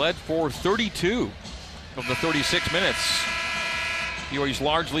BYU's led for 32 of the 36 minutes. BYU's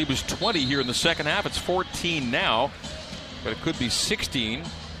large lead was 20 here in the second half. It's 14 now, but it could be 16.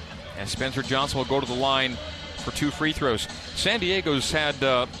 And Spencer Johnson will go to the line for 2 free throws. San Diego's had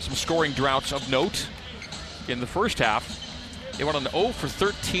some scoring droughts of note in the first half. They went on an 0 for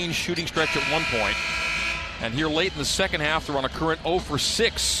 13 shooting stretch at one point. And here late in the second half, they're on a current 0 for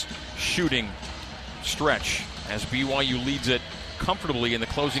 6 shooting stretch as BYU leads it comfortably in the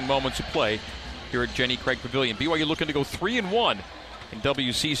closing moments of play here at Jenny Craig Pavilion. BYU looking to go 3-1 in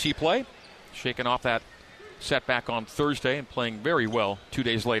WCC play, shaking off that setback on Thursday and playing very well 2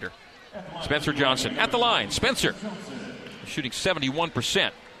 days later. Spencer Johnson at the line. Spencer shooting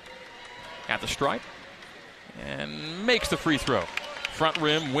 71% at the stripe and makes the free throw. Front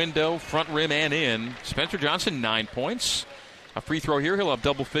rim, window, front rim, and in. Spencer Johnson, 9 points. A free throw here. He'll have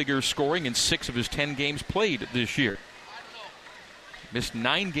double figures scoring in 6 of his 10 games played this year. Missed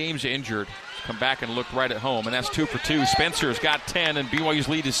 9 games injured. Come back and looked right at home, and that's 2 for 2. Spencer's got 10, and BYU's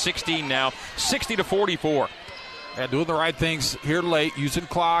lead is 16 now, 60-44. Yeah, doing the right things here late, using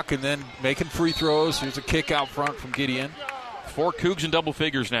clock, and then making free throws. Here's a kick out front from Gideon. 4 Cougs in double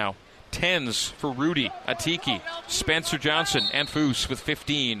figures now. 10s for Rudy, Atiki, Spencer Johnson, and Foose with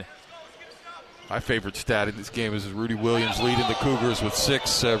 15. My favorite stat in this game is Rudy Williams leading the Cougars with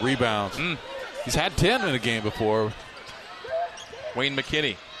 6 rebounds. He's had 10 in a game before. Wayne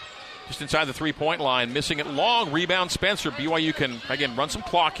McKinney just inside the three-point line, missing it long. Rebound Spencer. BYU can, again, run some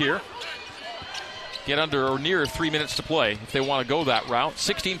clock here. Get under or near 3 minutes to play if they want to go that route.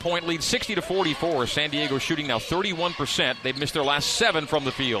 16-point lead, 60-44. San Diego shooting now 31%. They've missed their last 7 from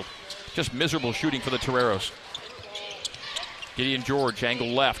the field. Just miserable shooting for the Toreros. Gideon George, angle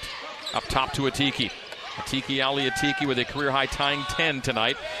left. Up top to Atiki. Atiki with a career-high tying 10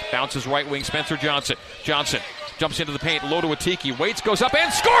 tonight. Bounces right wing, Spencer Johnson. Johnson jumps into the paint, low to Atiki. Waits, goes up,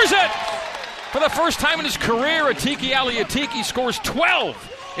 and scores it! For the first time in his career, Atiki scores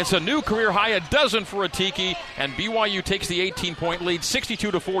 12. It's a new career high, a dozen for Atiki, and BYU takes the 18-point lead,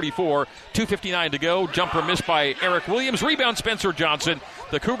 62-44. 2:59 to go. Jumper missed by Eric Williams. Rebound Spencer Johnson.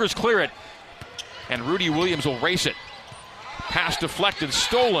 The Cougars clear it, and Rudy Williams will race it. Pass deflected,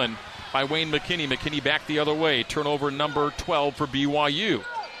 stolen by Wayne McKinney. McKinney back the other way. Turnover number 12 for BYU.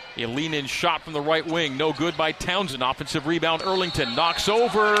 A lean-in shot from the right wing. No good by Townsend. Offensive rebound. Erlington knocks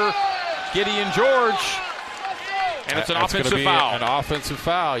over Gideon George. And it's an offensive foul. An offensive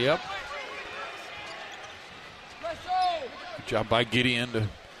foul, yep. Good job by Gideon to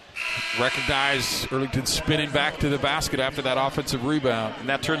recognize Erlington spinning back to the basket after that offensive rebound. And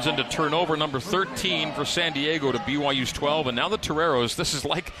that turns into turnover number 13 for San Diego to BYU's 12. And now the Toreros, this is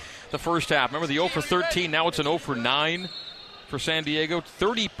like the first half. Remember the 0 for 13, now it's an 0 for 9 for San Diego.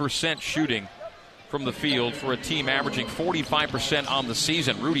 30% shooting from the field for a team averaging 45% on the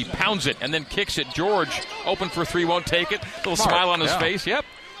season. Rudy pounds it and then kicks it. George open for 3, won't take it. Little smile on his face. Yep.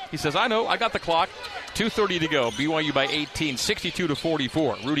 He says, I know, I got the clock. 2:30 to go. BYU by 18,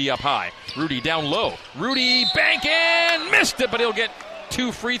 62-44. Rudy up high. Rudy down low. Rudy banking, missed it, but he'll get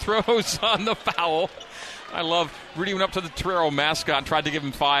 2 free throws on the foul. I love Rudy went up to the Torero mascot and tried to give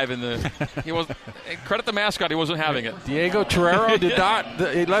him 5, and he was credit the mascot, he wasn't having it. Diego Torero did not.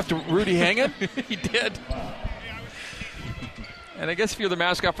 He left Rudy hanging. He did. And I guess if you're the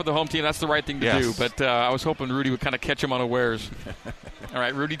mascot for the home team, that's the right thing to do. But I was hoping Rudy would kind of catch him unawares. All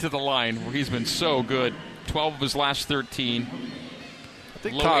right, Rudy to the line, where he's been so good. 12 of his last 13. I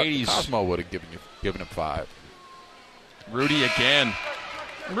think low 80s. Cosmo would have given him 5. Rudy again.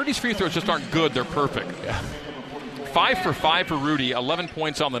 Rudy's free throws just aren't good. They're perfect. Yeah. 5 for 5 for Rudy. 11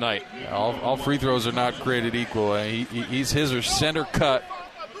 points on the night. All free throws are not created equal. He's his or center cut.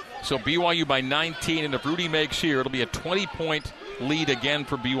 So BYU by 19, and if Rudy makes here, it'll be a 20-point lead again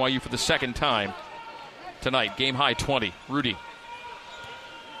for BYU for the second time tonight. Game high 20. Rudy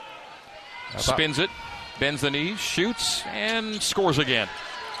spins it, bends the knees, shoots, and scores again.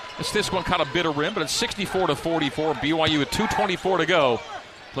 This one caught a bit of rim, but it's 64-44. BYU with 2:24 to go,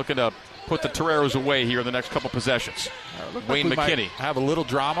 looking to put the Toreros away here in the next couple possessions. Wayne McKinney have a little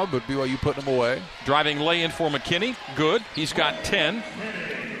drama, but BYU putting them away. Driving lay-in for McKinney. Good. He's got 10.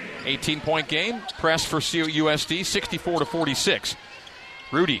 18-point game. Press for CUSD, 64-46.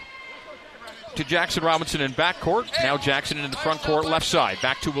 Rudy to Jackson Robinson in backcourt. Now Jackson in the front court, left side.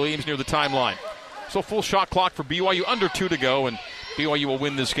 Back to Williams near the timeline. So full shot clock for BYU, under 2 to go, and BYU will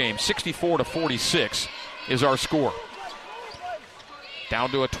win this game. 64-46 is our score.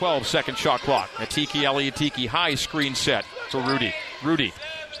 Down to a 12-second shot clock. Atiki Aliatiki, high screen set for Rudy. Rudy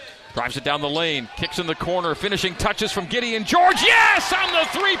drives it down the lane, kicks in the corner, finishing touches from Gideon George. Yes, on the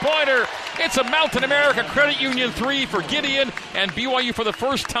three-pointer. It's a Mountain America Credit Union 3 for Gideon, and BYU for the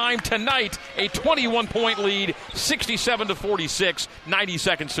first time tonight, a 21-point lead, 67-46, 90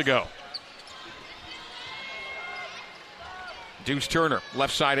 seconds to go. Deuce Turner,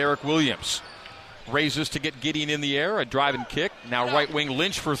 left side Eric Williams. Raises to get Gideon in the air, a drive and kick. Now right wing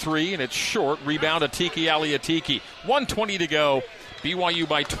Lynch for 3, and it's short. Rebound Atiki Aliatiki. 1:20 to go. BYU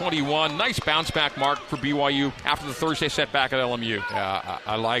by 21. Nice bounce back mark for BYU after the Thursday setback at LMU. Yeah,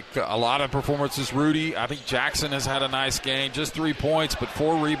 I like a lot of performances. Rudy, I think Jackson has had a nice game. Just 3 points, but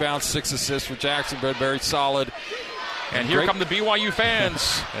 4 rebounds, 6 assists for Jackson. Very solid. And here come the BYU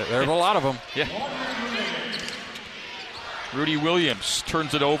fans. There's a lot of them. Yeah. Rudy Williams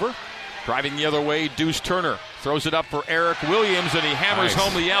turns it over. Driving the other way, Deuce Turner throws it up for Eric Williams, and he hammers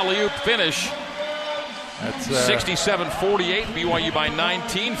home the alley-oop finish. That's 67-48, BYU by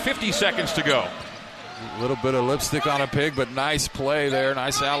 19, 50 seconds to go. A little bit of lipstick on a pig, but nice play there,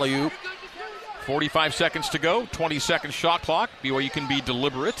 nice alley-oop. 45 seconds to go, 20-second shot clock. BYU can be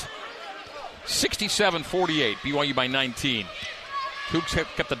deliberate. 67-48, BYU by 19. Cougs have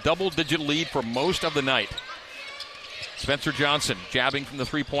kept a double-digit lead for most of the night. Spencer Johnson jabbing from the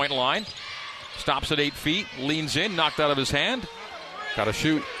three-point line. Stops at 8 feet, leans in, knocked out of his hand. Got to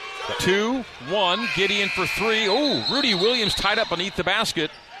shoot. 2-1, Gideon for 3. Oh, Rudy Williams tied up beneath the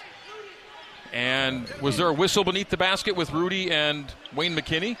basket. And was there a whistle beneath the basket with Rudy and Wayne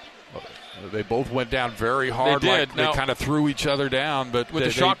McKinney? They both went down very hard. They did. Like they kind of threw each other down. But with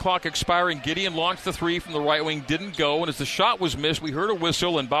the shot clock expiring, Gideon launched the 3 from the right wing, didn't go. And as the shot was missed, we heard a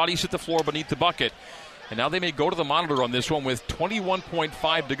whistle and bodies hit the floor beneath the bucket. And now they may go to the monitor on this one with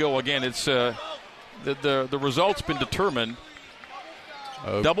 21.5 to go. Again, it's the result's been determined.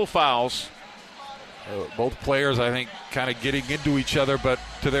 Double fouls. Both players, I think, kind of getting into each other, but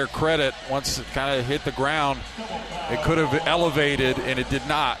to their credit, once it kind of hit the ground, it could have elevated, and it did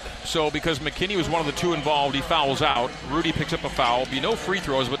not. So because McKinney was one of the 2 involved, he fouls out. Rudy picks up a foul. Be no free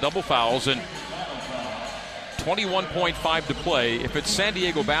throws, but double fouls, and 21.5 to play. If it's San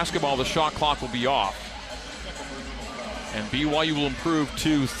Diego basketball, the shot clock will be off. And BYU will improve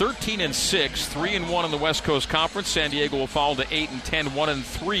to 13-6, 3-1 in the West Coast Conference. San Diego will fall to 8-10,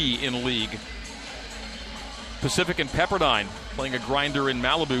 1-3 in league. Pacific and Pepperdine playing a grinder in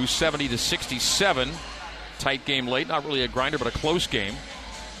Malibu, 70-67. Tight game late, not really a grinder, but a close game.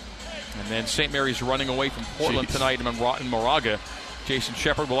 And then St. Mary's running away from Portland tonight in Moraga. Jason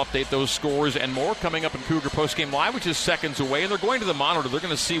Shepard will update those scores and more coming up in Cougar Postgame Live, which is seconds away. And they're going to the monitor. They're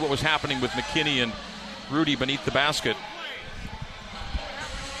going to see what was happening with McKinney and Rudy beneath the basket.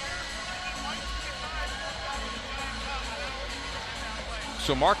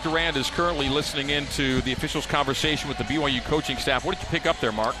 So Mark Durand is currently listening into the officials' conversation with the BYU coaching staff. What did you pick up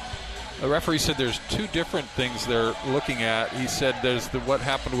there, Mark? The referee said there's 2 different things they're looking at. He said there's what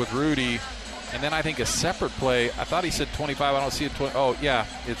happened with Rudy, and then I think a separate play. I thought he said 25. I don't see it. Oh, yeah.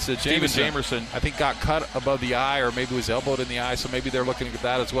 It's Jamerson. I think got cut above the eye, or maybe was elbowed in the eye, so maybe they're looking at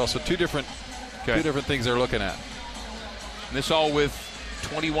that as well. So two different things they're looking at. And this all with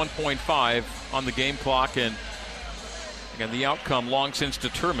 21.5 on the game clock, and Again, the outcome long since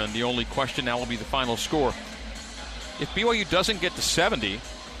determined. The only question now will be the final score. If BYU doesn't get to 70,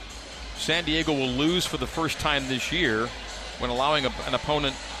 San Diego will lose for the first time this year when allowing an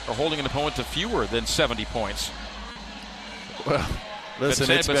opponent or holding an opponent to fewer than 70 points. Well, listen,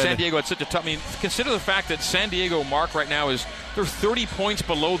 but San Diego had such a tough. I mean, consider the fact that San Diego mark right now they're 30 points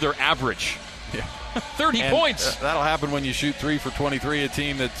below their average. Yeah. 30 points. That'll happen when you shoot 3 for 23, a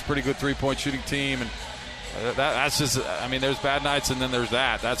team that's a pretty good three-point shooting team. And that's just, I mean, there's bad nights and then there's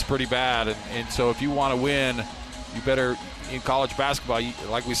that. That's pretty bad. And so if you want to win, you better, in college basketball,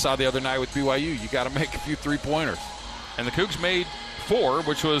 like we saw the other night with BYU, you got to make a few three-pointers. And the Cougs made 4,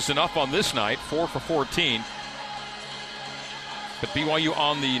 which was enough on this night, 4 for 14. But BYU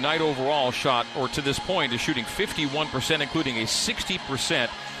on the night overall shot, or to this point, is shooting 51%, including a 60%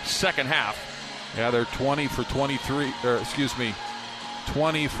 second half. Yeah, they're 20 for 23, or excuse me,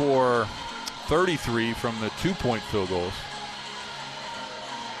 20 for 33 from the 2-point field goals.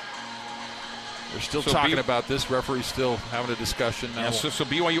 They're still talking about this. Referee's still having a discussion now. Yeah, so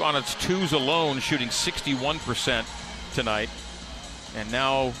BYU on its twos alone shooting 61% tonight. And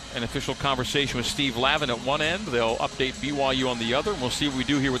now an official conversation with Steve Lavin at one end. They'll update BYU on the other, and we'll see what we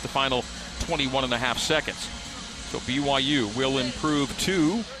do here with the final 21 and a half seconds. So BYU will improve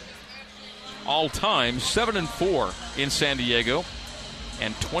to all-time 7-4 in San Diego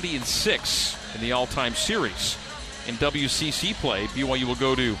and 20-6 in the all-time series. In WCC play, BYU will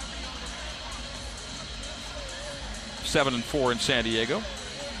go to 7-4 in San Diego.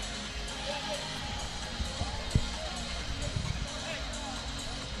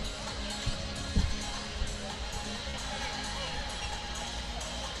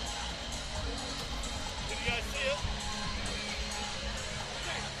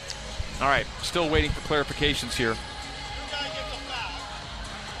 All right, still waiting for clarifications here.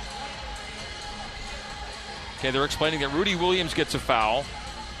 Okay, they're explaining that Rudy Williams gets a foul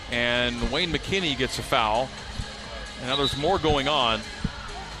and Wayne McKinney gets a foul. And now there's more going on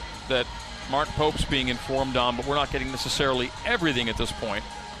that Mark Pope's being informed on, but we're not getting necessarily everything at this point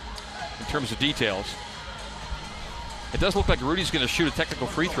in terms of details. It does look like Rudy's going to shoot a technical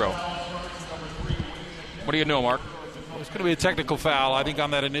free throw. What do you know, Mark? It's going to be a technical foul, I think,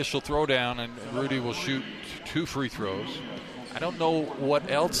 on that initial throwdown, and Rudy will shoot 2 free throws. I don't know what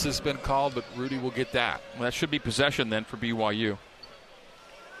else has been called, but Rudy will get that. Well, that should be possession then for BYU.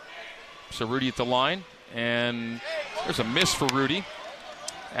 So Rudy at the line, and there's a miss for Rudy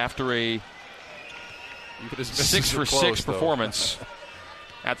after a 6 for 6 performance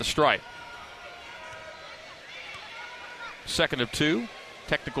at the stripe. Second of 2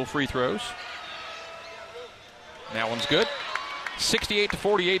 technical free throws. That one's good.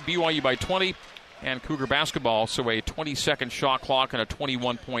 68-48, BYU by 20. And Cougar basketball, so a 20-second shot clock and a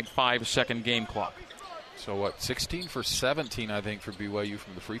 21.5-second game clock. So what, 16 for 17, I think, for BYU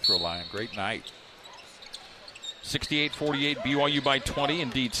from the free throw line. Great night. 68-48, BYU by 20.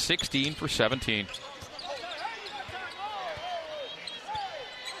 Indeed, 16 for 17.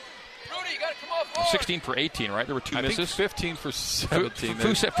 16 for 18, right? There were 2 misses. I think 15 for 17.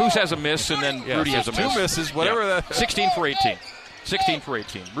 Foose has a miss, and then Rudy has a miss. 2 misses, whatever that. 16 for 18. 16 for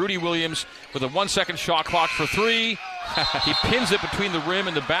 18. Rudy Williams with a 1-second shot clock for 3. He pins it between the rim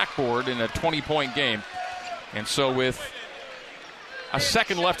and the backboard in a 20-point game. And so with a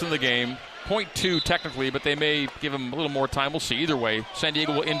second left in the game, 0.2 technically, but they may give him a little more time. We'll see. Either way, San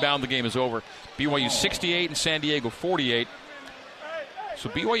Diego will inbound. The game is over. BYU 68 and San Diego 48. So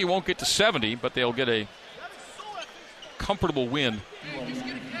BYU won't get to 70, but they'll get a comfortable win.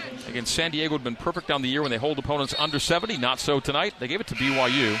 Again, San Diego had been perfect on the year when they hold opponents under 70. Not so tonight. They gave it to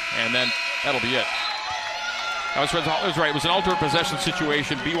BYU, and then that'll be it. That was right. It was an alternate possession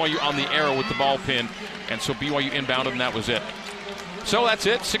situation. BYU on the arrow with the ball pin, and so BYU inbounded, and that was it. So that's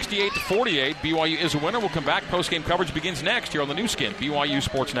it, 68-48. BYU is a winner. We'll come back. Post-game coverage begins next here on the new skin, BYU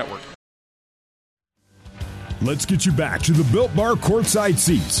Sports Network. Let's get you back to the Built Bar courtside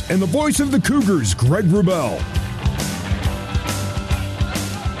seats and the voice of the Cougars, Greg Wrubell.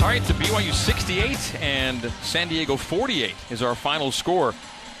 All right, so BYU 68 and San Diego 48 is our final score.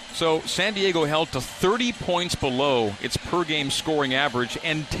 So San Diego held to 30 points below its per-game scoring average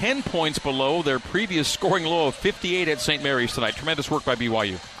and 10 points below their previous scoring low of 58 at St. Mary's tonight. Tremendous work by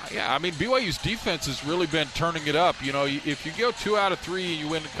BYU. Yeah, I mean, BYU's defense has really been turning it up. You know, if you go 2 out of 3, you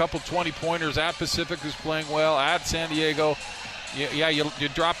win a couple 20-pointers. At Pacific is playing well. At San Diego, you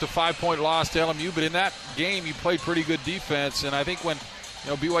dropped a 5-point loss to LMU, but in that game you played pretty good defense. And I think when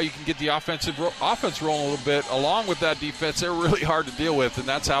BYU can get the offense rolling a little bit along with that defense, they're really hard to deal with, and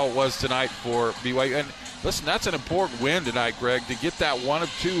that's how it was tonight for BYU. And listen, that's an important win tonight, Greg, to get that 1 of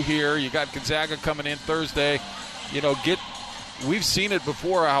 2 here. You got Gonzaga coming in Thursday. we've seen it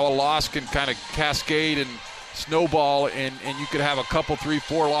before how a loss can kind of cascade and snowball, and you could have a couple, 3,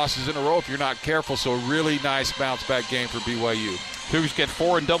 4 losses in a row if you're not careful. So a really nice bounce-back game for BYU. Cougs get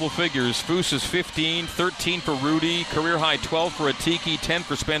 4 in double figures. Foose is 15, 13 for Rudy, career-high 12 for Atiki, 10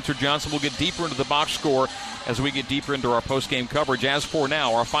 for Spencer Johnson. We'll get deeper into the box score as we get deeper into our post-game coverage. As for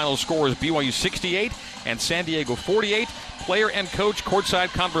now, our final score is BYU 68 and San Diego 48. Player and coach courtside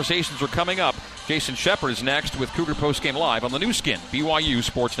conversations are coming up. Jason Shepard is next with Cougar Postgame Live on the new skin, BYU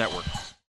Sports Network.